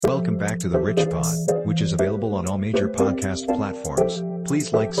Welcome back to the Rich Pod, which is available on all major podcast platforms.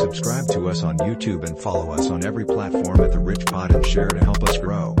 Please like, subscribe to us on YouTube and follow us on every platform at the Rich Pod and share to help us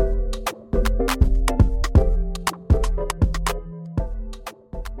grow.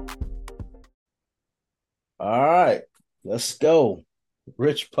 All right, let's go.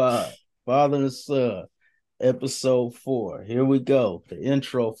 Rich Pod, Father and Son, episode 4. Here we go. The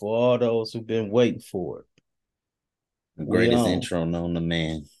intro for all those who've been waiting for it. The We greatest on. intro known to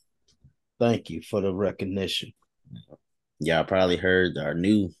man. Thank you for the recognition. Y'all probably heard our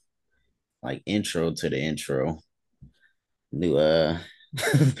new intro to the intro. New the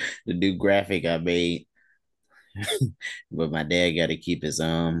new graphic I made. But my dad got to keep his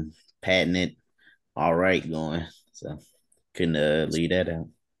patented all right going. So couldn't leave that out.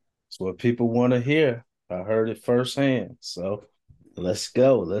 It's what people want to hear. I heard it firsthand. So let's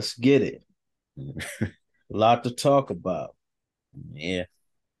go. Let's get it. A lot to talk about. Yeah. I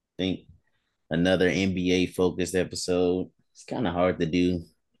think another NBA focused episode. It's kind of hard to do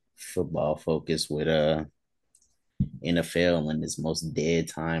football focus with NFL when it's most dead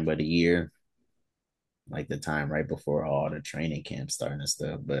time of the year, like the time right before all the training camp starting and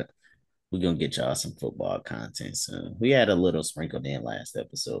stuff. But we're gonna get y'all some football content soon. We had a little sprinkled in last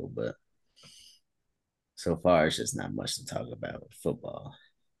episode, but so far it's just not much to talk about with football.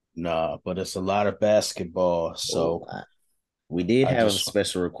 Nah, but it's a lot of basketball. So we did have a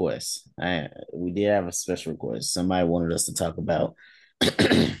special request. We did have a special request. Somebody wanted us to talk about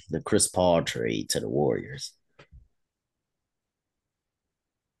the Chris Paul trade to the Warriors.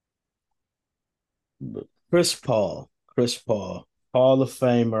 Chris Paul, Hall of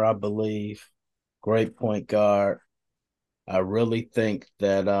Famer, I believe, great point guard. I really think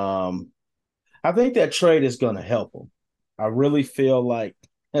that trade is going to help him. I really feel like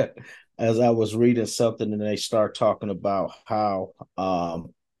as I was reading something and they start talking about how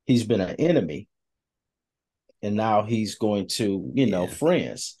he's been an enemy and now he's going to,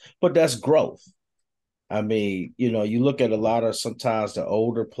 friends. But that's growth. I mean, you look at a lot of sometimes the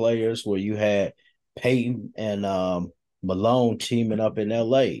older players where you had Peyton and Malone teaming up in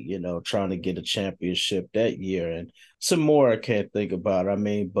LA, trying to get a championship that year. And some more I can't think about. I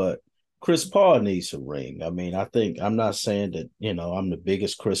mean, but Chris Paul needs a ring. I mean, I'm not saying that, I'm the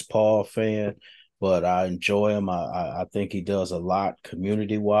biggest Chris Paul fan, but I enjoy him. I think he does a lot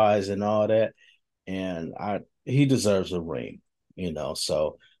community-wise and all that. And he deserves a ring,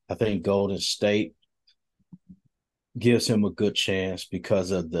 So I think Golden State gives him a good chance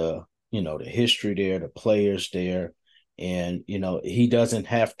because of the history there, the players there. And, he doesn't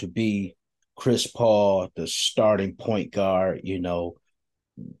have to be Chris Paul, the starting point guard,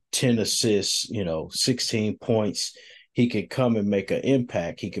 10 assists, 16 points. He can come and make an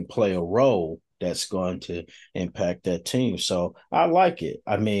impact. He can play a role that's going to impact that team. So I like it.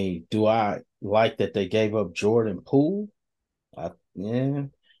 I mean, do I like that they gave up Jordan Poole? Yeah.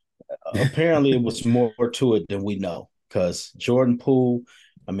 Apparently it was more to it than we know because Jordan Poole,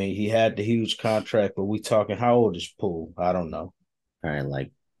 I mean, he had the huge contract, but we talking, how old is Poole? I don't know. Probably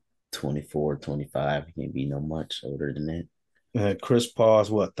like 24, 25. He can't be no much older than that. Chris Paul's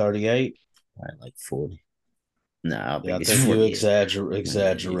what, 38? Probably like 40. No, I think you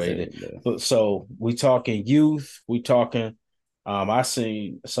exaggerated. But so we talking youth, we talking I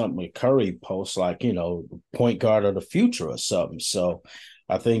seen something with Curry post like, point guard of the future or something. So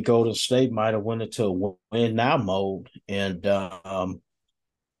I think Golden State might have went into a win now mode and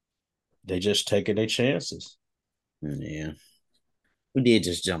they just taking their chances. Yeah. We did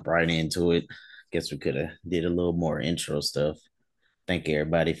just jump right into it. Guess we could have did a little more intro stuff. Thank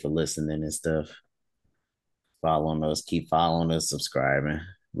everybody for listening and stuff. Following us, keep following us, subscribing.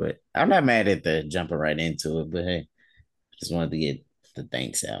 But I'm not mad at the jumping right into it, but hey, just wanted to get the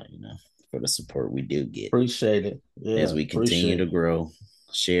thanks out, for the support we do get. Appreciate it. Yeah, as we continue to grow.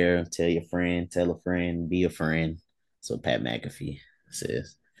 Share, tell your friend, tell a friend, be a friend. So Pat McAfee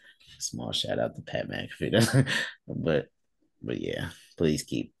says. Small shout out to Pat McAfee. but yeah, please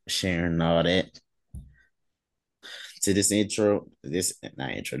keep sharing all that. To this intro, this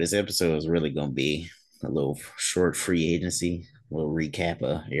episode is really gonna be a little short free agency, a little recap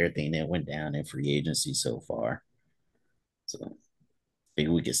of everything that went down in free agency so far. So I think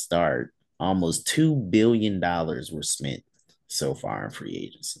we could start. Almost $2 billion were spent so far in free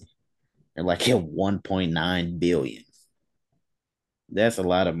agency. And like at 1.9 billion. That's a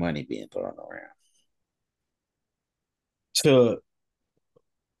lot of money being thrown around.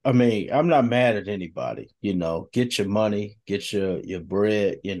 I'm not mad at anybody, get your money, get your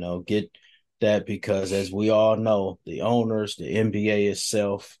bread, get that because as we all know, the owners, the NBA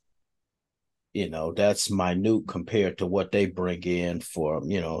itself, that's minute compared to what they bring in for,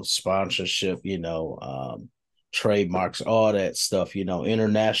 sponsorship, trademarks, all that stuff,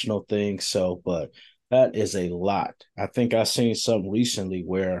 international things. So, but that is a lot. I think I seen something recently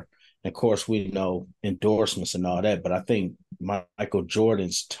where, of course, we know endorsements and all that, but I think Michael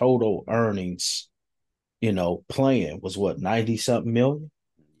Jordan's total earnings, playing was what, 90 something million?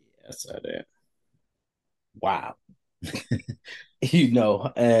 Yeah, I saw that. Wow.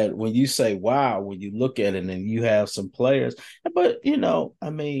 And when you say wow, when you look at it and you have some players, but I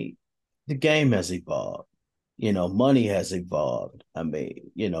mean, the game has evolved. Money has evolved. I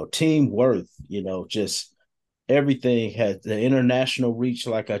mean, team worth, just everything has the international reach,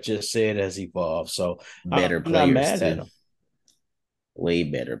 like I just said, has evolved. So I'm Better not players mad at too. them. Way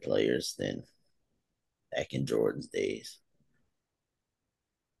better players than back in Jordan's days.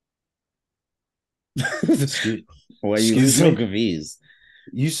 Excuse, Why you look excuse so me. confused?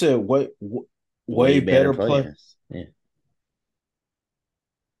 You said way Way better better play. players. Yeah.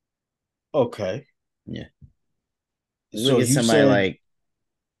 Okay. Yeah. Look So at you somebody saying like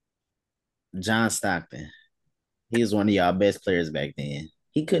John Stockton. He was one of y'all best players back then.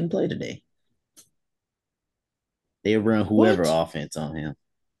 He couldn't play today. They run whoever what? offense on him.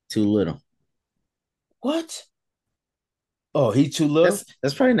 Too little. What? Oh, he too That's little?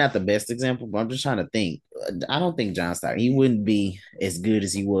 that's probably not the best example, but I'm just trying to think. I don't think John Stockton. He wouldn't be as good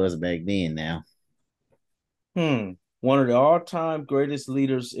as he was back then. Now, One of the all-time greatest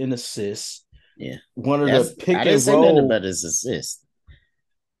leaders in assists. yeah, One of the that's I pick didn't and say nothing roll. about his assist.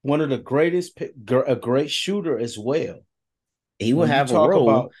 One of the greatest, a great shooter as well. He would When you have a talk role,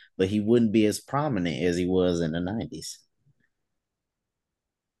 about, but he wouldn't be as prominent as he was in the '90s.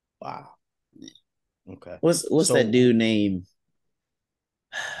 wow, okay. What's that So dude name?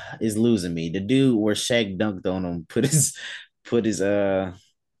 Is losing me. The dude where Shaq dunked on him, put his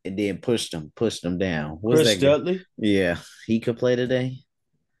and then pushed him down. What's Chris that guy? Dudley, Yeah, he could play today.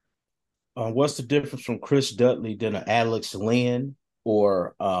 what's the difference from Chris Dudley than an Alex Lynn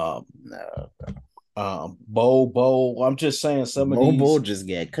or No, Bo? I'm just saying some of Mobile these. just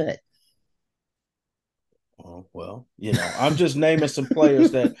got cut. Oh, well, I'm just naming some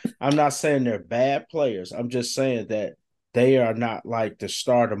players that I'm not saying they're bad players. I'm just saying that they are not like the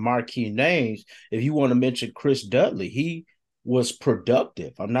start of marquee names. If you want to mention Chris Dudley, he was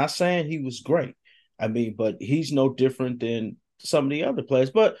productive. I'm not saying he was great. I mean, but he's no different than some of the other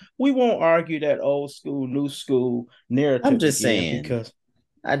players. But we won't argue that old school, new school I'm narrative just again saying. because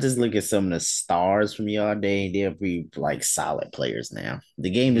I just look at some of the stars from y'all day. They'll be like solid players now.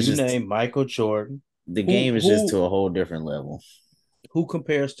 you name Michael Jordan. The Who game is just who to a whole different level. who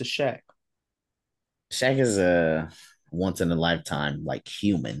compares to Shaq? Shaq is a once in a lifetime like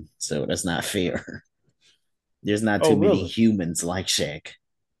human, so that's not fair. There's not Oh, too many really? humans like Shaq.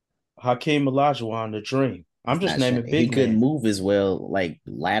 Hakeem Olajuwon, the Dream. I'm It's just not Shaq. naming He big couldn't man. move as well, like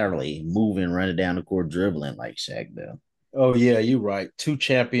laterally, moving, running down the court, dribbling like Shaq though. Oh yeah, you're right. Two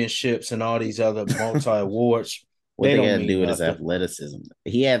championships and all these other multi awards. What They they don't got to do mean with his nothing. athleticism.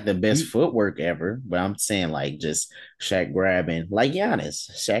 He had the best You footwork ever, but I'm saying like just Shaq grabbing, like Giannis,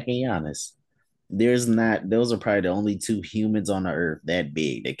 Shaq and Giannis. There's not; those are probably the only two humans on the earth that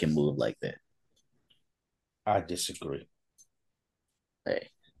big that can move like that. I disagree. Hey,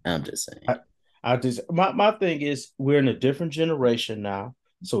 I'm just saying. I, my thing is we're in a different generation now.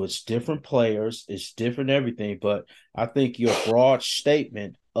 So it's different players, it's different everything. But I think your broad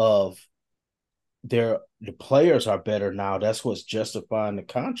statement of the players are better now, that's what's justifying the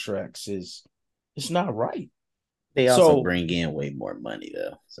contracts is it's not right. They also So bring in way more money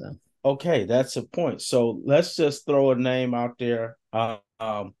though. So okay, that's a point. So let's just throw a name out there.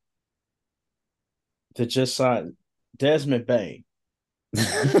 To just sign Desmond Bain,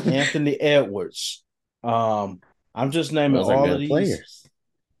 Anthony Edwards. Um, I'm just naming those are all of good these. players.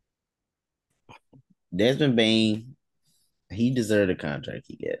 Desmond Bain, he deserved the contract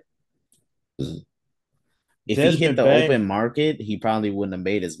he get. If he hit Desmond the Bain, open market, he probably wouldn't have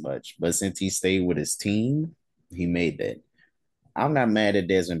made as much. But since he stayed with his team, he made that. I'm not mad at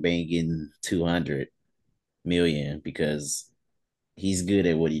Desmond Bain getting 200 million because he's good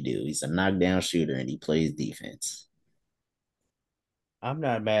at what he do. He's a knockdown shooter and he plays defense. I'm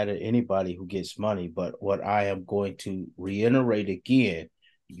not mad at anybody who gets money, but what I am going to reiterate again,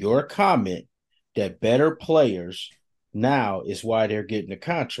 your comment that better players now is why they're getting the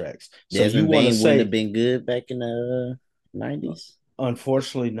contracts. So you Desmond want to Bain wouldn't have say, been good back in the 90s,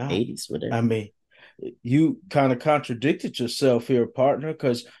 unfortunately, not. 80s, whatever. I mean, you kind of contradicted yourself here, partner,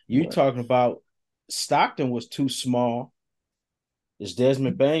 because you What? talking about Stockton was too small. Is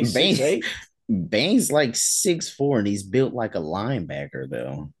Desmond Bain Bain, 6'8"? Bane's like 6'4", and he's built like a linebacker,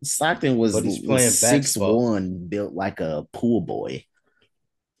 though. Stockton but was he's playing 6'1", built like a pool boy.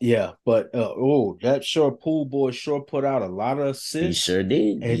 Yeah, but that sure pool boy sure put out a lot of He assists sure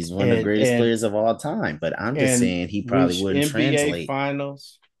did. and He's one of the and greatest and players of all time. But I'm just and saying he probably reached wouldn't NBA translate.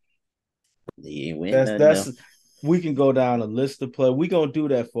 finals. He ain't win That's nothing though. that's we can go down a list of players. We're gonna do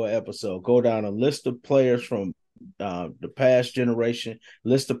that for an episode. Go down a list of players from the past generation,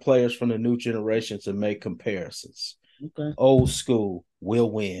 list of players from the new generation to make comparisons. Okay. Old school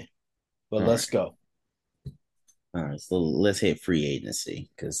will win. But All let's right. go. All right. So let's hit free agency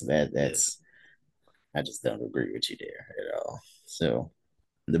because Yeah, that's I just don't agree with you there at all. So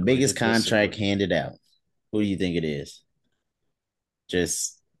the agree to biggest contract disagree. handed out. Who do you think it is?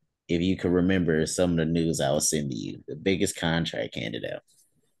 Just if you could remember some of the news I was sending you, the biggest contract handed out.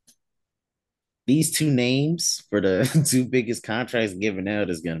 These two names for the two biggest contracts given out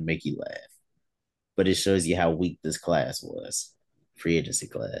is going to make you laugh. But it shows you how weak this class was, free agency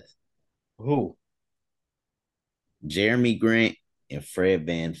class. Who? Jeremy Grant and Fred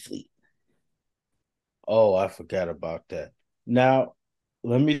VanVleet. Oh, I forgot about that. Now,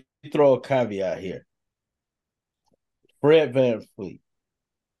 let me throw a caveat here. Fred VanVleet,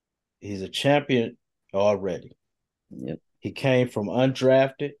 he's a champion already. Yep. He came from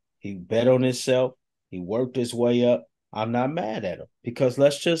undrafted. He bet on himself. He worked his way up. I'm not mad at him because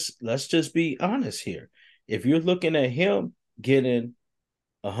let's just be honest here. If you're looking at him getting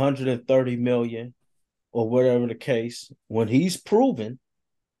 130 million or whatever the case, when he's proven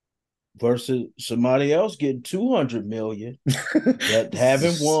versus somebody else getting 200 million that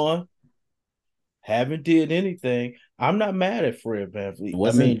haven't won, haven't did anything, I'm not mad at Fred VanVleet.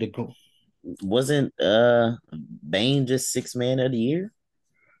 I mean, wasn't wasn't Bane just six man of the year?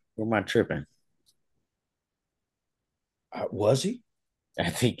 Or am I tripping? was he? I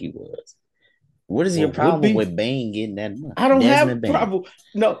think he was. What is your Well, would problem be. with Bane getting that money? I don't have a Desmond Bane. problem.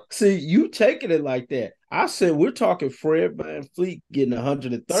 No, see, you taking it like that. I said we're talking Fred VanVleet getting So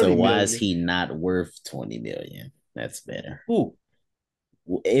 130 why is million. he not worth 20 million? That's better. Who?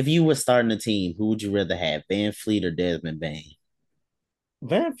 If you were starting a team, who would you rather have, Van Fleet or Desmond Bane?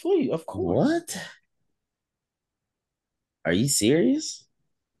 VanVleet, of course. What? Are you serious?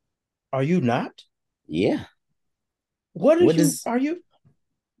 Are you not? Yeah. What What is you? is? Are you?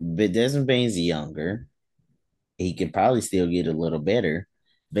 But Desmond Bane's younger. He could probably still get a little better.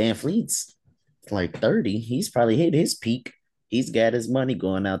 Van Fleet's like 30. He's probably hit his peak. He's got his money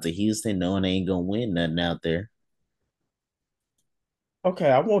going out to Houston, knowing they ain't gonna win nothing out there. Okay,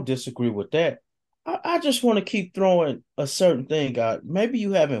 I won't disagree with that. I just want to keep throwing a certain thing out. Maybe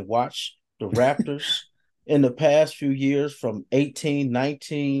you haven't watched the Raptors in the past few years from 18,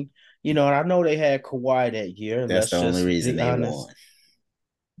 19. And I know they had Kawhi that year. That's the Let's only just reason be they honest. won.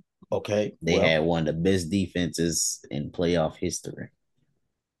 Okay, They well, had one of the best defenses in playoff history.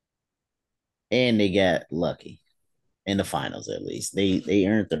 And they got lucky in the finals at least. They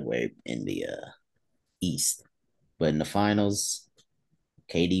earned their way in the East. But in the finals,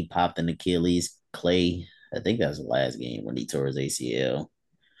 KD popped an Achilles. Clay, I think that was the last game when he tore his ACL.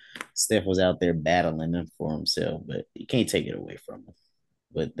 Steph was out there battling him for himself, but you can't take it away from him.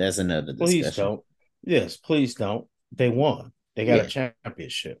 But that's another please discussion. don't. Yes, please don't. They won. They got a Yeah,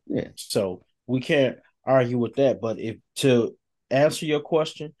 championship. yeah. So we can't argue with that. But if to answer your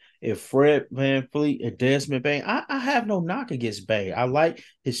question, if Fred VanVleet and Desmond Bane, I have no knock against Bane. I like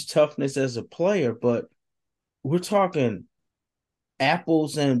his toughness as a player, but we're talking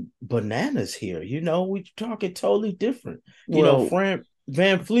apples and bananas here. We're talking totally different. Well, Fred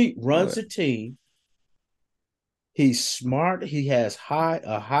VanVleet runs what? a team. He's smart. He has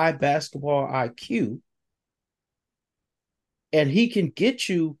a high basketball IQ, and he can get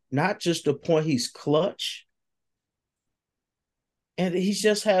you not just the point he's clutch, and he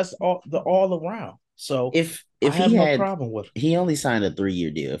just has all around. So I If have he no had problem with it. he only signed a 3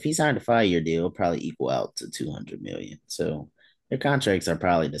 year deal. If he signed a 5 year deal, it'll probably equal out to 200 million. So their contracts are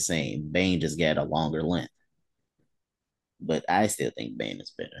probably the same. Bane just got a longer length. But I still think Bane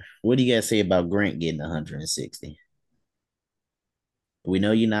is better. What do you guys say about Grant getting 160? We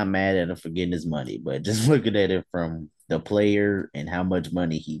know you're not mad at him for getting his money, but just looking at it from the player and how much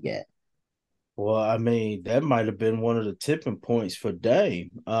money he got. Well, I mean, that might have been one of the tipping points for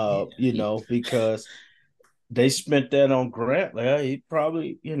Dame, Yeah, because they spent that on Grant. Like, he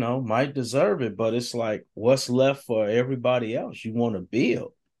probably, might deserve it, but it's like, what's left for everybody else? You want to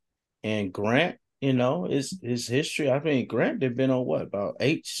build. And Grant, is his history. I mean, Grant they've been on what, about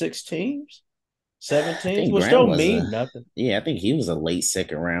 6 teams, 7 I teams, think which Grant don't was mean nothing. I think he was a late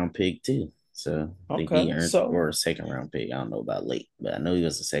second round pick too. So I think he Okay, earned or a second round pick. I don't know about late, but I know he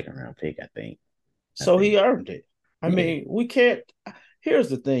was a second round pick. I think. I so think. he earned it. I Yeah. mean, we can't. Here's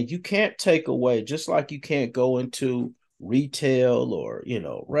the thing: you can't take away, just like you can't go into retail or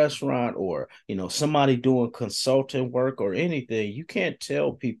restaurant or somebody doing consulting work or anything. You can't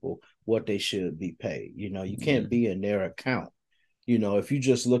tell people what they should be paid. You Yeah. can't be in their account. If you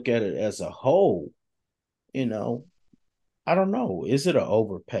just look at it as a whole, you know, I don't know. Is it an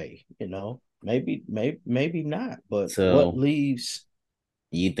overpay? Maybe not. But what So leaves?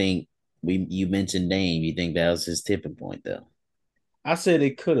 you think you mentioned Dame? You think that was his tipping point though? I said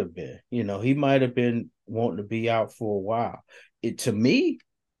it could have been. He might have been wanting to be out for a while. It to me,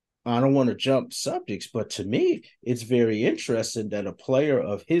 I don't want to jump subjects, but to me, it's very interesting that a player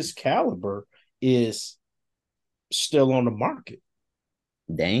of his caliber is still on the market.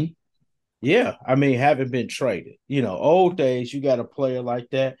 Dame? Yeah, I mean, haven't been traded. Old days, you got a player like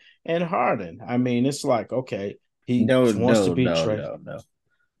that, and Harden. I mean, it's like okay, he No, wants to no, be no, traded. no, no.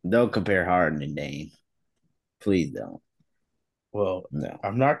 Don't compare Harden and Dame. Please don't. Well, No,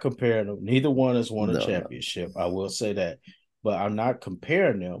 I'm not comparing them. Neither one has won a no, no. championship. I will say that, but I'm not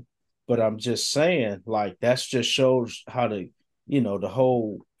comparing them. But I'm just saying, like, that's just shows how the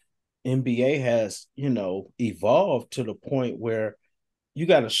whole NBA has, evolved to the point where you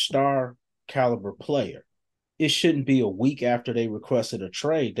got a star caliber player. It shouldn't be a week after they requested a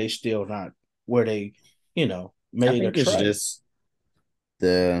trade, they still not where they, I made a think it's trade. just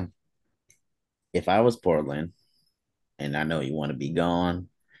the if I was Portland and I know you want to be gone,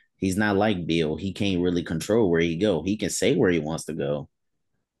 he's not like Bill. He can't really control where he go. He can say where he wants to go,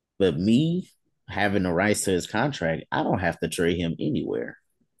 but me having the rights to his contract, I don't have to trade him anywhere.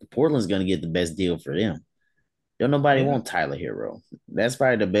 Portland's gonna get the best deal for them. Don't nobody Yeah. want Tyler Hero. That's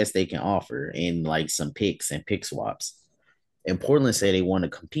probably the best they can offer in like some picks and pick swaps. And Portland say they want to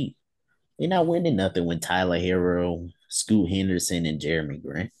compete. They're not winning nothing with Tyler Hero, Scoot Henderson, and Jeremy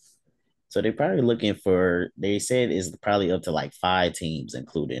Grant. So they're probably looking for, they said it's probably up to like 5 teams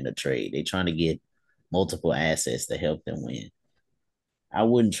included in the trade. They're trying to get multiple assets to help them win. I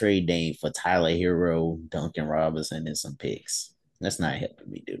wouldn't trade Dame for Tyler Hero, Duncan Robinson, and some picks. That's not helping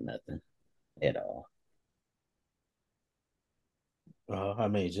me do nothing at all. I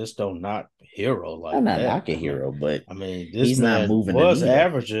mean, just don't knock Hero I'm like not that. knocking Hero, but I mean, he's not moving the needle.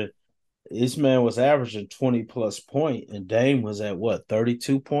 This man was averaging 20 plus point, and Dame was at what,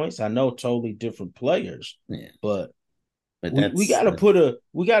 32 points? I know totally different players, Yeah, but but we that's gotta put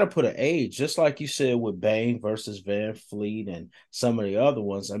an age, just like you said with Bane versus Van Fleet and some of the other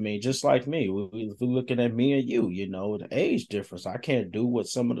ones. I mean, just like me, we're looking at me and you, the age difference. I can't do what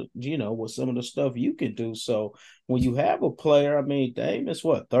some of the stuff you can do. So when you have a player, I mean, Dame is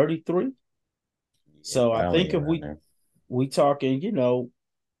what, 33? yeah, So I probably think if around there. we talking,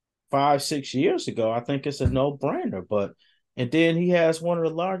 5, 6 years ago, I think it's a no brainer. But and then he has one of the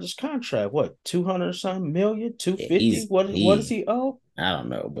largest contract. What, 200 something million, two Yeah, fifty? What does he owe? I don't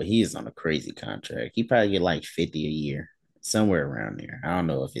know, but he's on a crazy contract. He probably get like 50 a year, somewhere around there. I don't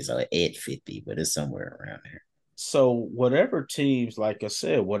know if it's at 50, but it's somewhere around there. So whatever teams, like I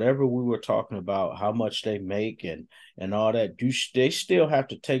said, whatever we were talking about, how much they make and all that, they still have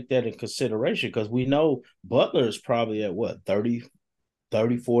to take that in consideration because we know Butler is probably at what, 30,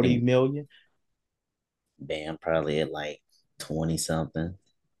 I 40 think million. Bam probably at like 20 something.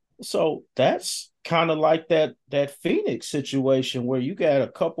 So that's kind of like that Phoenix situation where you got a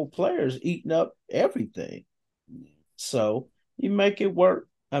couple players eating up everything. So you make it work.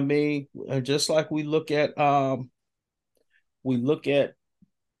 I mean, just like we look at the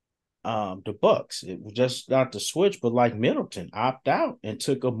Bucks. It was just not the switch, but like Middleton opt out and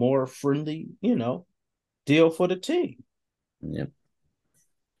took a more friendly, deal for the team. Yep.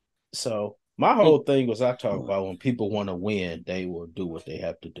 So my Think, whole thing was I talk about when people want to win, they will do what they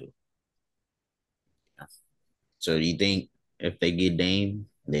have to do. so do you think if they get Dame,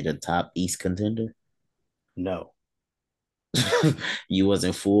 they the top East contender? No, You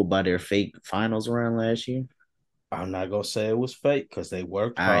wasn't fooled by their fake finals run last year? I'm not gonna say it was fake because they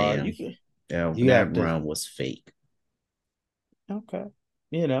worked I hard. am. You have That to run was fake, okay,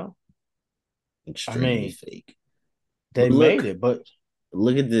 you know. I extremely mean, fake. they But made look, it, but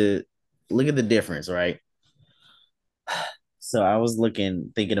look at the look at the difference, right? So I was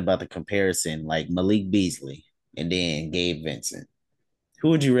thinking about the comparison, like Malik Beasley and then Gabe Vincent. Who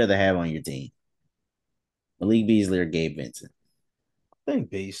would you rather have on your team, Malik Beasley or Gabe Vincent? I think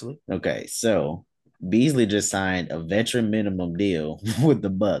Beasley. Okay, so Beasley just signed a veteran minimum deal with the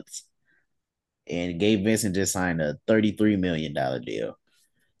Bucks, and Gabe Vincent just signed a $33 million deal.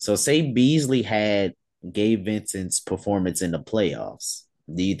 So say Beasley had Gabe Vincent's performance in the playoffs,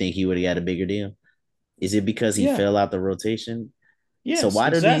 Do you think he would have got a bigger deal? Is it because he Yeah. fell out the rotation? So Yes, why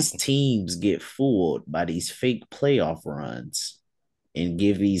do these exactly. teams get fooled by these fake playoff runs and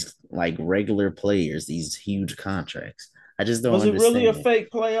give these like regular players these huge contracts? I just don't Was it really a understand it. fake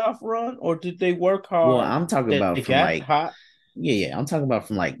playoff run, or did they work Well, hard I'm talking that about they from got like hot? yeah, I'm talking about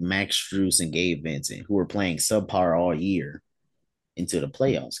from like Max Strus and Gabe Vincent who were playing subpar all year into the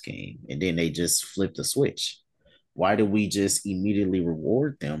playoffs game, and then they just flipped the switch. Why do we just immediately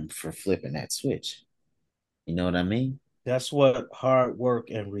reward them for flipping that switch? You know what I mean? That's what hard work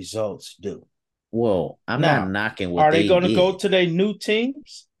and results do. Well, I'm not Now, knocking what are they they going to go did. to their new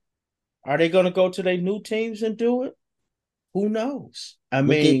teams? Are they going to go to their new teams and do it? Who knows? I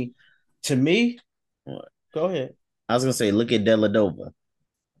Look at mean, to me, go ahead. I was gonna say, look at Deladova.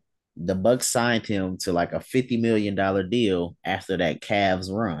 The Bucks signed him to like a $50 million deal after that Cavs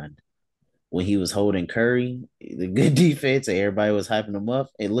run when he was holding Curry, the good defense, and everybody was hyping him up.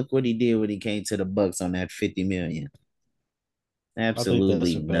 And look what he did when he came to the Bucks on that 50 million. I think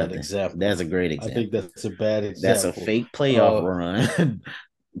that's Absolutely a bad nothing. That's example. a great I think example. that's a bad That's a example. fake playoff Uh, run.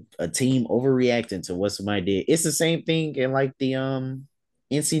 A team overreacting to what somebody did. It's the same thing in like the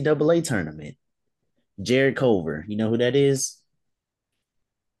NCAA tournament. Jared Culver, you know who that is?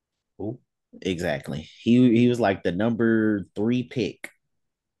 who? Exactly. He was like the number 3 pick.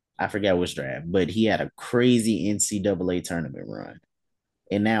 I forgot which draft, but he had a crazy NCAA tournament run.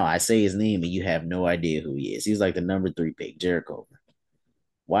 And now I say his name and you have no idea who he is. He's like the number 3 pick, Jared Culver.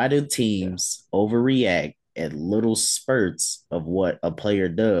 Why do Yeah, teams overreact at little spurts of what a player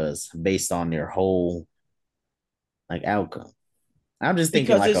does based on their whole like outcome? I'm just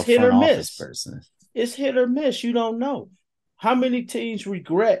thinking because like it's a hit front or office miss. person. It's hit or miss. You don't know. How many teams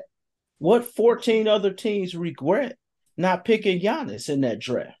regret what 14 other teams regret not picking Giannis in that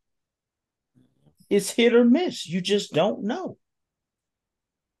draft? It's hit or miss. You just don't know.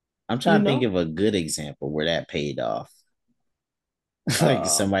 I'm You trying to think know, of a good example where that paid off. Like um,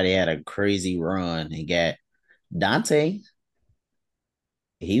 somebody had a crazy run and got Dante.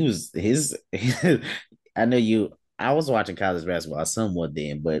 He was his. I know you. I was watching college basketball somewhat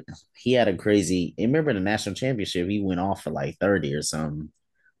then, but he had a crazy. Remember the national championship? He went off for like 30 or something.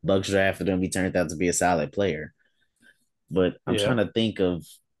 Bucks drafted him. He turned out to be a solid player. But I'm yeah. trying to think of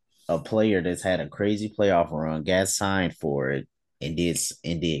a player that's had a crazy playoff run, got signed for it, and did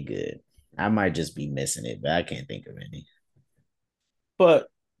good. I might just be missing it, but I can't think of any. But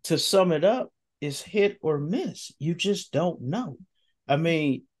to sum it up, it's hit or miss. You just don't know. I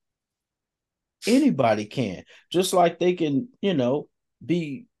mean, anybody can, just like they can,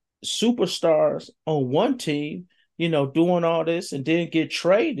 be superstars on one team, doing all this and then get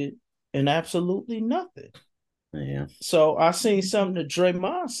traded and absolutely nothing. Yeah, So I seen something that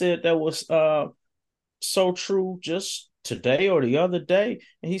Draymond said that was so true just today or the other day.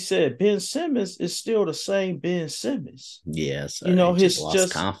 And he said Ben Simmons is still the same Ben Simmons. yeah. So You know, he just his lost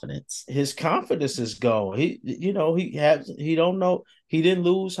just confidence. his confidence is gone. He don't know, he didn't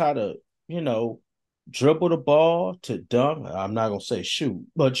lose how to, you know, dribble the ball to dunk. I'm not gonna say shoot,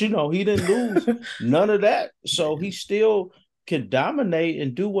 but he didn't lose none of that. So he still can dominate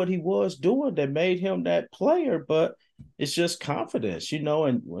and do what he was doing that made him that player. But it's just confidence,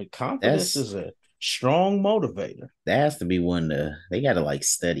 and when confidence That's is a strong motivator. that has to be one to they got to like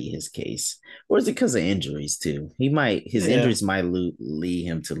study his case, or is it because of injuries too? His Yeah, injuries might lead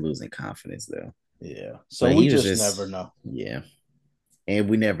him to losing confidence though. yeah. So But we he was just never just know. yeah, and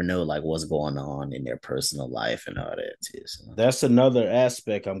we never know like what's going on in their personal life and all that too. So That's another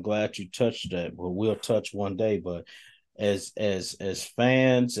aspect. I'm glad you touched that. Well, we'll touch one day, but as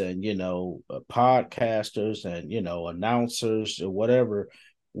fans and podcasters and announcers or whatever,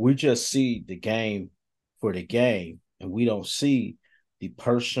 we just see the game for the game, and we don't see the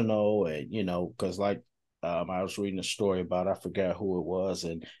personal. And because like I was reading a story about, I forgot who it was,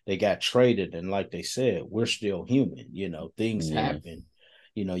 and they got traded, and like they said, we're still human. Things yeah, happen.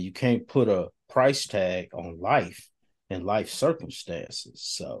 You can't put a price tag on life and life circumstances.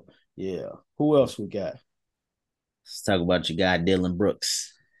 So yeah, who else we got? let's talk about your guy Dylan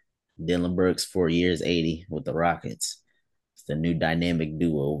Brooks. Dylan Brooks, 4 years, 80 with the Rockets. It's the new dynamic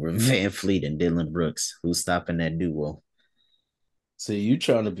duo over Van Fleet and Dylan Brooks. Who's stopping that duo? See, you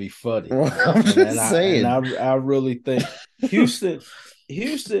trying to be funny, Well, I'm and just I and saying. I really think Houston,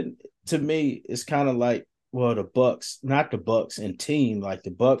 Houston to me is kind of like, well, the Bucks, not the Bucks and team, like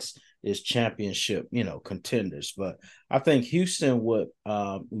the Bucks is championship, contenders, but I think Houston with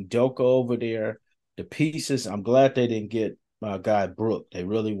Udoka over there, the pieces. I'm glad they didn't get my guy Brook. They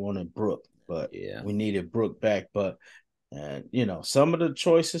really wanted Brook, but Yeah. we needed Brook back. But and some of the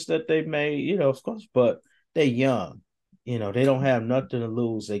choices that they made, of course, but they're young. They don't have nothing to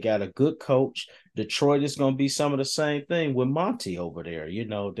lose. They got a good coach. Detroit is going to be some of the same thing with Monty over there.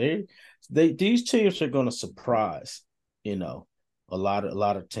 These teams are going to surprise. A lot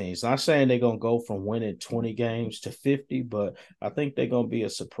of teams. Not saying they're going to go from winning 20 games to 50, but I think they're going to be a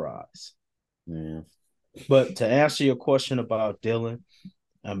surprise. Yeah. But to answer your question about Dylan,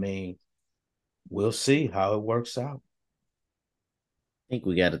 I mean, we'll see how it works out. I think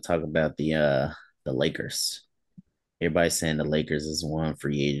we got to talk about the Lakers. Everybody's saying the Lakers is one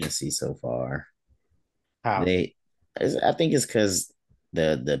free agency so far. How? I think it's because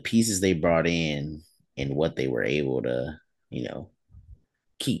the pieces they brought in and what they were able to, you know,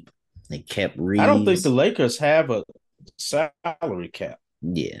 keep. They kept I don't think the Reeves. Lakers have a salary cap.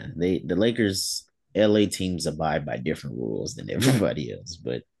 Yeah, the Lakers LA teams abide by different rules than everybody else,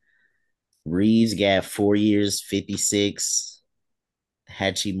 but Reeves got 4 years, 56.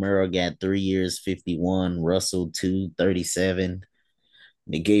 Hachimura got 3 years, 51. Russell, 237.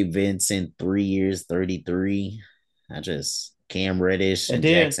 They gave Vincent 3 years, 33. I just Cam Reddish And and then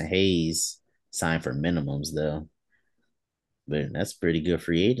Jackson Hayes signed for minimums though. But that's pretty good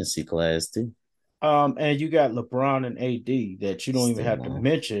free agency class too. and you got LeBron and AD that you don't even Still have to long.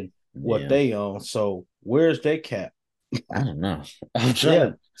 mention what Yeah. they own. So where's their cap? I don't know. I'm trying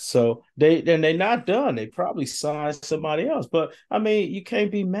Yeah. to So they're not done. They probably signed somebody else. But I mean, you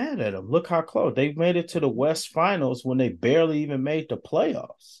can't be mad at them. Look how close they made it to the West Finals when they barely even made the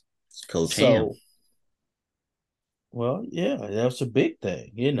playoffs. Coach Ham. So, well, yeah, that's a big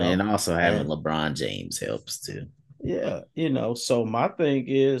thing, And also having And LeBron James helps too. yeah, So my thing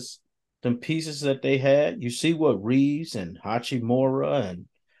is the pieces that they had. You see what Reeves and Hachimura and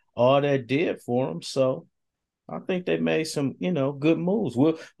all that did for them. So I think they made some, good moves.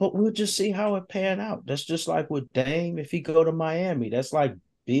 But we'll just see how it pan out. That's just like with Dame if he go to Miami. That's like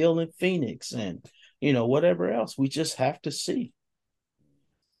Bill in Phoenix and whatever else. We just have to see.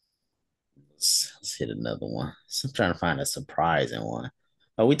 Let's hit another one. So I'm trying to find a surprising one.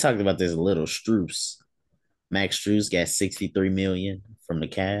 Oh, we talked about this little Struce. Max Struce got 63 million from the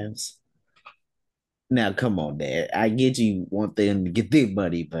Cavs. Now, come on, Dad. I get you want them to get their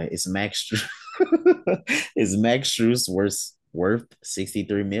money, but it's Max Struce. Is Max Struce worth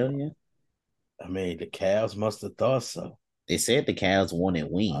 63 million? I mean, the Cavs must have thought so. They said the Cavs wanted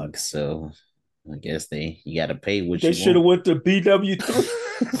Uh, wings, so I guess you got to pay what they you should have want. went to BW3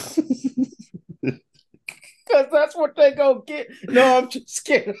 because that's what they gonna get. No, I'm just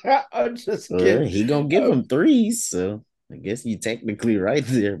kidding. I'm just kidding. He gonna give them threes, so I guess you technically right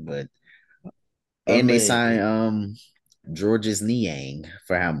there, but I and they mean, signed Georges Niang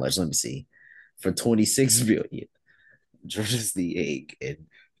for how much? Let me see. For 26 billion. Georges Niang and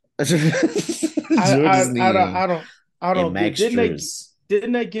I, Georges I, I don't, Niang I don't, I and don't get. Max Struz.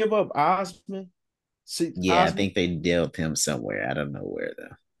 Didn't they give up Osman? See, Yeah, I Osman, think they dealt him somewhere. I don't know where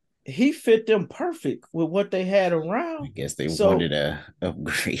though. he fit them perfect with what they had I around. guess they wanted So a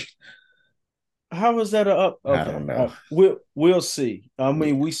upgrade. how is that a up? I Okay, don't know. we'll see. I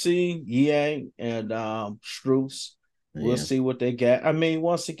mean, Yeah, we see Yang and Struce. We'll yeah, see what they got. I mean,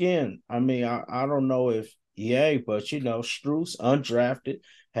 once again, I don't know if Yang, but Struce undrafted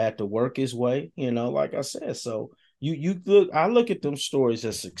had to work his way. Like I said, so you look. I look at them stories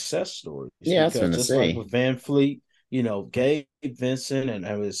as success stories yeah. I was because gonna just like say. with Van Fleet, Gabe Vincent, and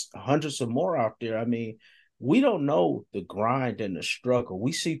there's hundreds of more out there. I mean, we don't know the grind and the struggle.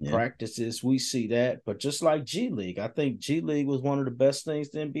 We see Yeah, practices, we see that, but just like G League, I think G League was one of the best things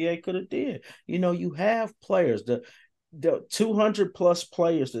the NBA could have did. You have players, the 200 plus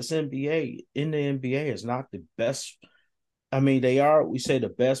players that's NBA in the NBA is not the best. I mean, they are, we say the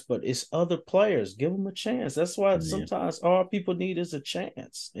best, but it's other players. Give them a chance. That's why yeah. sometimes all people need is a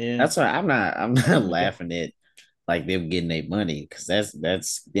chance. And That's why I'm not there we go. laughing at like them getting their money because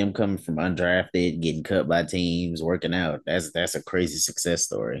that's them coming from undrafted, getting cut by teams, working out. That's a crazy success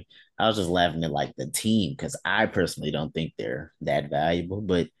story. I was just laughing at like the team because I personally don't think they're that valuable,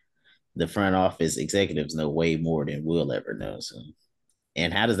 but the front office executives know way more than we'll ever know. So,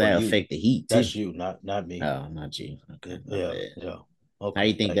 and how does Well, that affect the Heat too? that's you, not me. Oh, not you. Okay, my Yeah, bad. yeah. How Okay,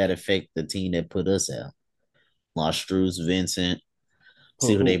 you think thank that you. affect the team that put us out? Lost Struz, Vincent.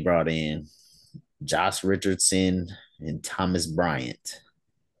 See who they Who brought in. Josh Richardson and Thomas Bryant.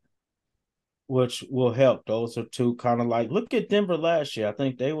 which will help. Those are two kind of like look at Denver last year. I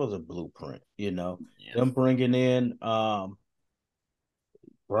think they was a blueprint. Yeah. Them bringing in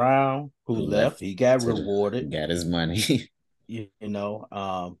Brown, who Who left, left he got to rewarded. got his money.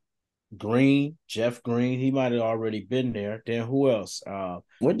 Green, Jeff Green, he might have already been there. Then who else?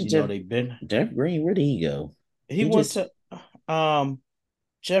 Where did They've been. Jeff Green, where did he go? He He went just to um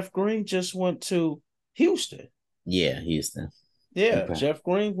Jeff Green just went to Houston. Yeah, Houston. He Yeah, probably, Jeff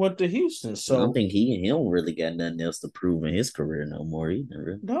Green went to Houston. I don't So think he don't really got nothing else to prove in his career no more either.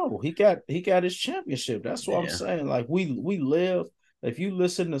 Really. no, he got his championship. That's what I'm Yeah. saying. Like we live. If you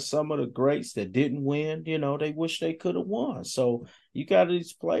listen to some of the greats that didn't win, they wish they could have won. So you got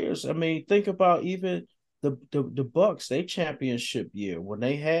these players. I mean, think about even the Bucks, they championship year when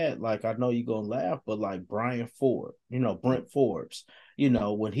they had, like, I know you're gonna laugh, but like Brian Ford, Brent Forbes,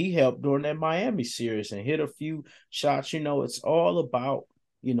 when he helped during that Miami series and hit a few shots, it's all about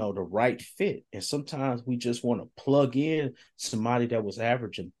the right fit. And sometimes we just want to plug in somebody that was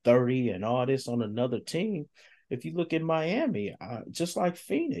averaging 30 and all this on another team. If you look at Miami, just like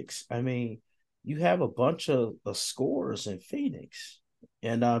Phoenix, I mean, you have a bunch of scorers in Phoenix,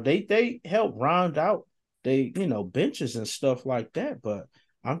 and they help round out they benches and stuff like that. But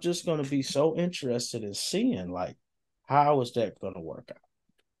I'm just going to be so interested in seeing, like, how is that going to work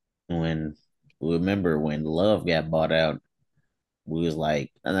out? When remember when Love got bought out, we was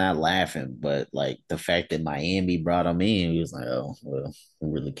like not laughing, but like the fact that Miami brought him in, we was like, oh well,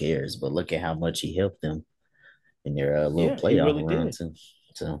 who really cares? But look at how much he helped them in their little Yeah, he playoff really run did. too.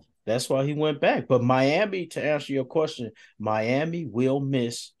 So That's why he went back. But Miami, to answer your question, Miami will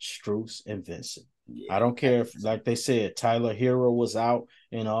miss Strus and Vincent. I yeah, don't care if, like they said, Tyler Hero was out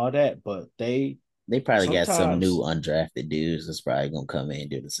and all that, but they they probably got some new sometimes, undrafted dudes that's probably gonna come in and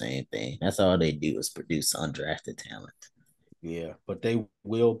do the same thing. That's all they do is produce undrafted talent. yeah, but they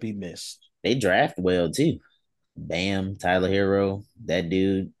will be missed. They draft well too. Bam, Tyler Hero, that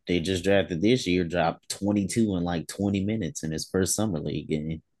dude they just drafted this year dropped 22 in like 20 minutes in his first summer league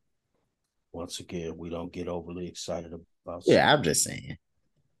game. Once again, we don't get overly excited about Yeah, summer I'm just league saying.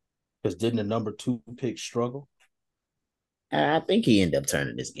 because didn't the number two pick struggle? I think he ended up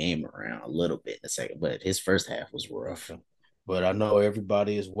turning this game around a little bit in the second, but his first half was rough. Okay, but I know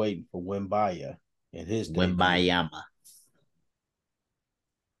everybody is waiting for Wembanya in his debut. Wimbayama.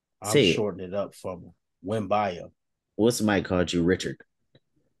 I'm Say it. shortening it up from Wembanya. What's somebody called you Richard?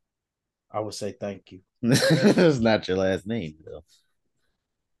 I would say thank you. It's not your last name, though.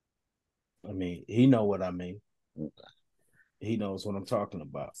 I mean, he know what I mean. He knows what I'm talking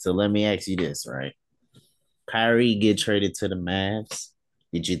about. So let me ask you this, right? Kyrie get traded to the Mavs.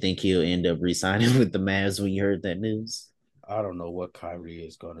 Did you think he'll end up resigning with the Mavs when you heard that news? I don't know what Kyrie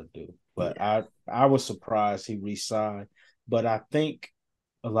is going to do, but Yeah. I was surprised he resigned. But I think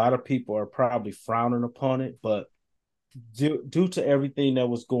a lot of people are probably frowning upon it. But due to everything that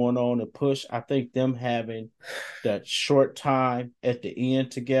was going on and push, I think them having that short time at the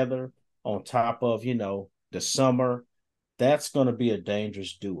end together, on top of the summer, that's going to be a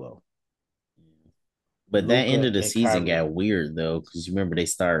dangerous duo. But that end Luca of the and season Kyrie. got weird though, because you remember they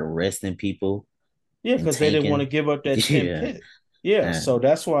started resting people Yeah, and because they didn't want to tanking. give up that 10 Yeah. pick. Yeah, Uh, so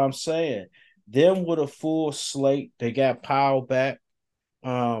that's why I'm saying them with a full slate. They got Powell back.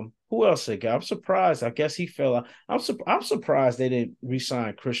 Who else they got? I'm surprised. I guess he fell out. I'm surprised they didn't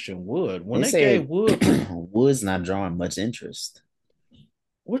re-sign Christian Wood. When they they gave said Wood, Wood's not drawing much interest.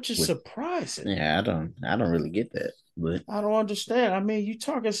 which is With surprising. yeah, I don't really get that. But I don't understand. I mean, you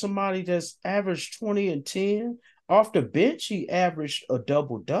talking somebody that's averaged 20 and 10. Off the bench, he averaged a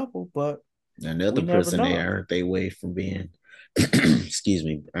double-double, but another we never person they know. aren't they way from being excuse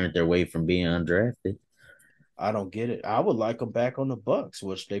me, aren't their way from being undrafted. I don't get it. I would like them back on the Bucks,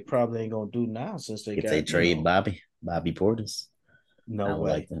 which they probably ain't gonna do now since they If they got, trade Bobby Portis, no I would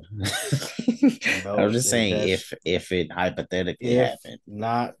like way. them. I was No, just saying that's if it hypothetically if happened.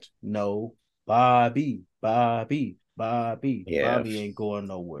 not, no. Yeah, Bobby ain't going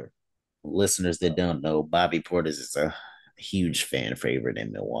nowhere. listeners that don't know, Bobby Portis is a huge fan favorite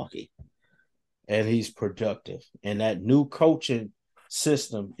in Milwaukee. And he's productive. And that new coaching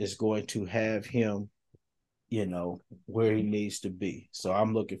system is going to have him, where he needs to be. So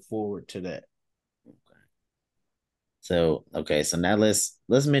I'm looking forward to that. So okay, so now let's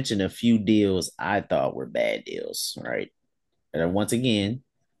mention a few deals I thought were bad deals, right? And once again,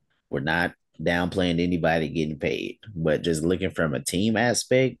 we're not downplaying anybody getting paid, but just looking from a team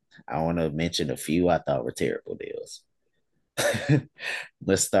aspect, I want to mention a few I thought were terrible deals.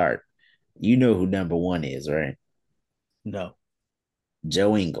 Let's start. You know who number one is, right? No.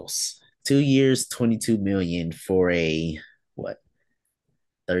 Joe Ingles. 2 years, 22 million for a what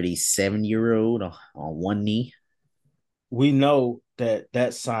 37-year old on one knee. We know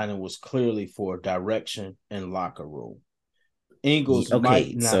that signing was clearly for direction and locker room. Ingles might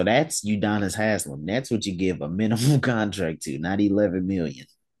Okay, so not. that's Udonis Haslam. That's what you give a minimum contract to, not 11 million.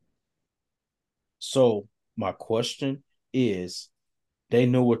 So my question is, they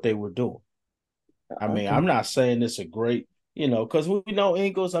knew what they were doing. I mean, Okay. I'm not saying it's a great, because we know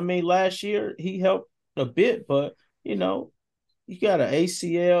Ingles. I mean, last year he helped a bit, but you know, you got an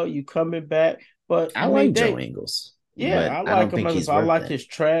ACL, you coming back. But I I mean, like Joe they Ingles, yeah, but I I like don't him. think As he's I worth like that. his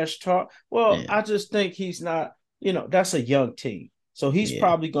trash talk. Well, Yeah, I just think he's not. That's a young team, so he's yeah,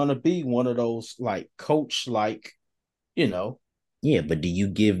 probably going to be one of those like coach like. You know, yeah. But do you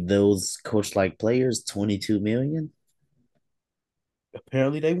give those coach like players 22 million?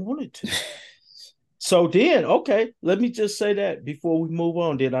 apparently they wanted to. So then, okay, let me just say that before we move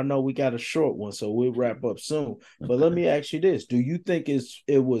on. Then I know we got a short one, so we'll wrap up soon. But let Okay. me ask you this: do you think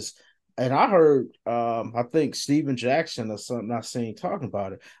it was? And I heard, I think Steven Jackson or something I seen talking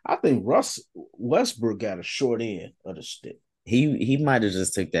about it. I think Russ Westbrook got a short end of the stick. He might have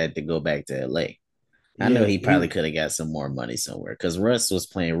just took that to go back to LA. I know Yeah, he probably could have got some more money somewhere because Russ was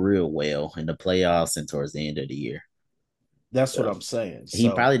playing real well in the playoffs and towards the end of the year. that's what So I'm saying. he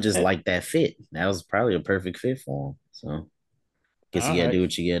So, probably just liked that fit. That was probably a perfect fit for him. So guess all you gotta right, do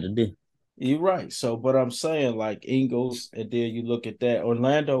what you gotta do. you're right. So, but I'm saying like Ingles, and then you look at that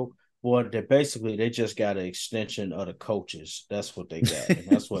Orlando. Boy, they just got an extension of the coaches. That's what they got, and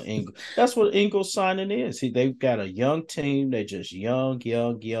That's what Ingles signing is. They've got a young team. They just young,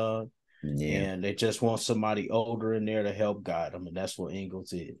 Yeah. and they just want somebody older in there to help guide them, and that's what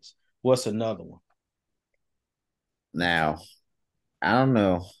Ingles is. What's another one? Now, I don't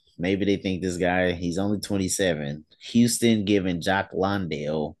know. Maybe they think this guy, he's only 27. Houston giving Jock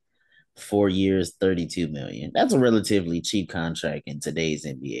Landale 4 years, 32 million. That's a relatively cheap contract in today's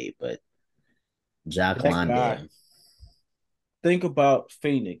NBA, but Jock That guy. Landale. Think about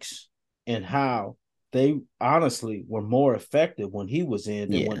Phoenix and how they honestly were more effective when he was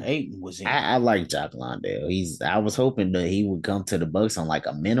in than when Yeah. Aiton was in. I like Jock Landale. I was hoping that he would come to the Bucks on like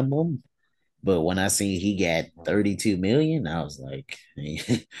a minimum, but when I seen he got 32 million, I was like,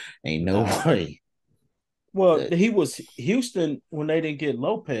 ain't no Nah. way. Well, But he was Houston when they didn't get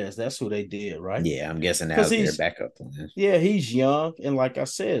Lopez. That's who they did, right? yeah, I'm guessing that Because was their backup plan. he's young, and like I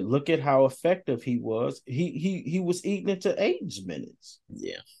said, look at how effective he was. He was eating into Aiton's minutes.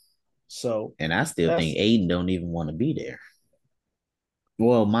 Yeah. So And I still think that's Aiden don't even want to be there.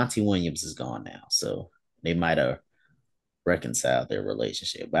 Well, Monty Williams is gone now, so they might have reconciled their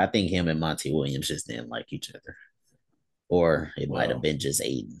relationship. But I think him and Monty Williams just didn't like each other. Or it might have well, been just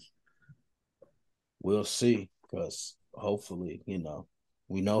Aiden. we'll see. Because hopefully,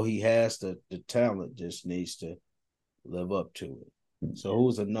 we know he has the talent, just needs to live up to it. So Yeah.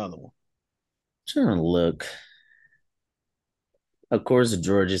 who's another one? Trying to look. Of course,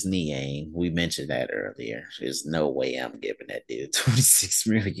 Georges Niang. We mentioned that earlier. There's no way I'm giving that dude 26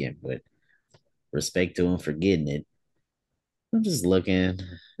 million, but respect to him for getting it. I'm just looking.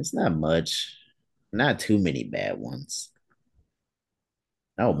 It's not much. Not too many bad ones.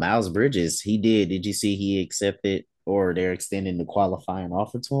 Oh, Miles Bridges, he did. Did you see he accepted or they're extending the qualifying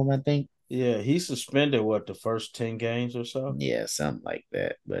offer to him? I think. Yeah, he suspended the first 10 games or so. Yeah, something like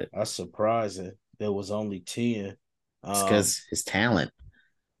that. But That's surprising. There was only 10. it's Um because his talent.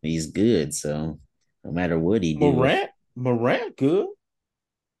 He's good. So no matter what he do, Morant good.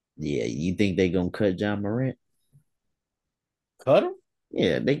 yeah, you think they gonna cut John Morant? Cut him?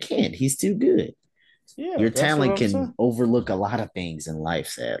 Yeah, they can't. He's too good. Yeah, Your that's what talent I'm can saying. overlook a lot of things in life,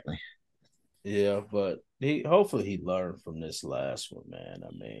 sadly. Yeah, but he hopefully he learned from this last one, man.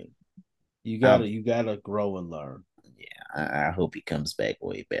 I mean, you I, gotta you gotta grow and learn. I hope he comes back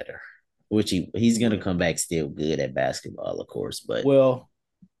way better. Which he's He gonna will. come back still good at basketball, of course. But Well,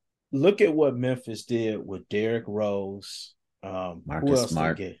 look at what Memphis did with Derrick Rose. Who Marcus else they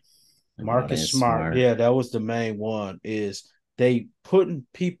Smart, get? they brought Marcus in Smart. Smart. Yeah, that was the main one. Is they putting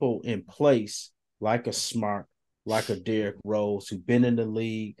people in place like a Smart, like a Derrick Rose, who've been in the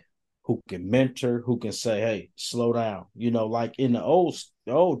league, who can mentor, who can say, "Hey, slow down." Like in the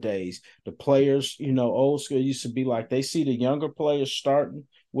old days, the players, old school used to be like they see the younger players starting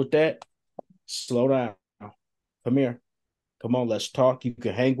with that. Slow down. Come here. Come on, let's talk. You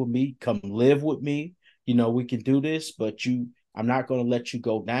can hang with me. Come live with me. We can do this, but I'm not going to let you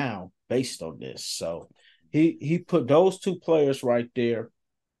go down based on this. So he put those two players right there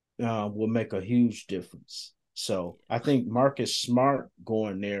will make a huge difference. So I think Marcus Smart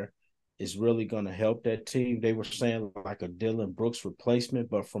going there is really going to help that team. They were saying like a Dylan Brooks replacement,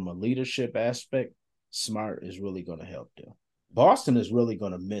 but from a leadership aspect, Smart is really going to help them. Boston is really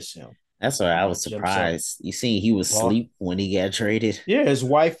going to miss him. That's why I was Jim. So surprised. You seen he was Boston, asleep when he got traded. yeah, his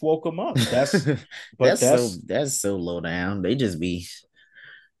wife woke him up. But That's so low down. They just be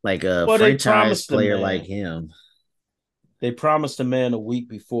like a well, they franchise promised the player like man. him. They promised the man a week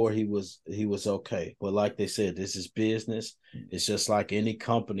before he was okay. But like they said, this is business. It's just like any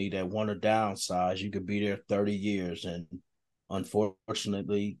company that want to downsize. You could be there 30 years, and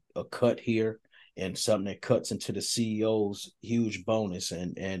unfortunately, a cut here. and something that cuts into the CEO's huge bonus,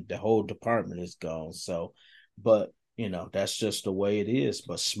 and the whole department is gone. So, but that's just the way it is.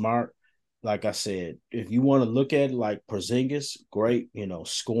 But Smart, like I said, if you want to look at it like Porzingis, great,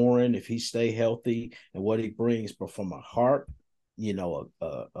 scoring if he stay healthy and what he brings, but from a heart, a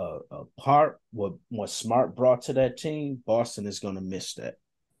part what Smart brought to that team, Boston is going to miss that.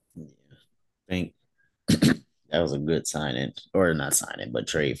 Yeah. I think that was a good signing, or not signing, but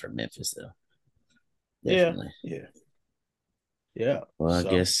trade for Memphis though. Definitely. Yeah. Well, I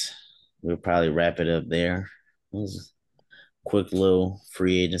guess we'll probably wrap it up there. It was a quick little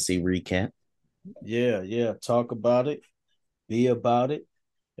free agency recap. Yeah. Talk about it, be about it.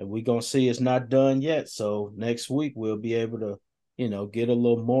 And we're gonna see it's not done yet. So next week we'll be able to, get a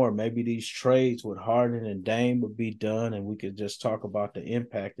little more. Maybe these trades with Harden and Dame would be done, and we could just talk about the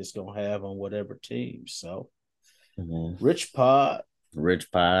impact it's gonna have on whatever team. So Rich Pod.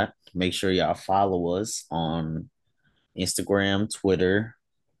 Rich Pod. Make sure y'all follow us on Instagram, Twitter,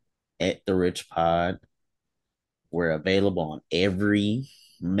 at the Rich Pod. We're available on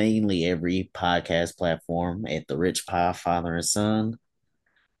mainly every podcast platform at the Rich Pod Father and Son.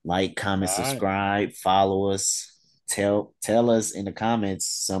 Like, comment, All right. subscribe, follow us. Tell us in the comments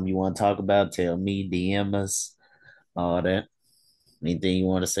something you want to talk about. Tell me, DM us, all that. Anything you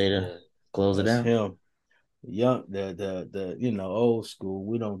want to say to close it That's out? him. Young the old school.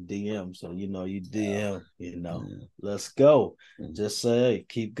 We don't DM, so you DM, let's go. Just say, hey,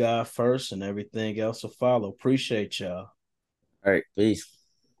 keep God first and everything else will follow. Appreciate y'all. All right, peace.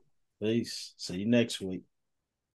 See you next week.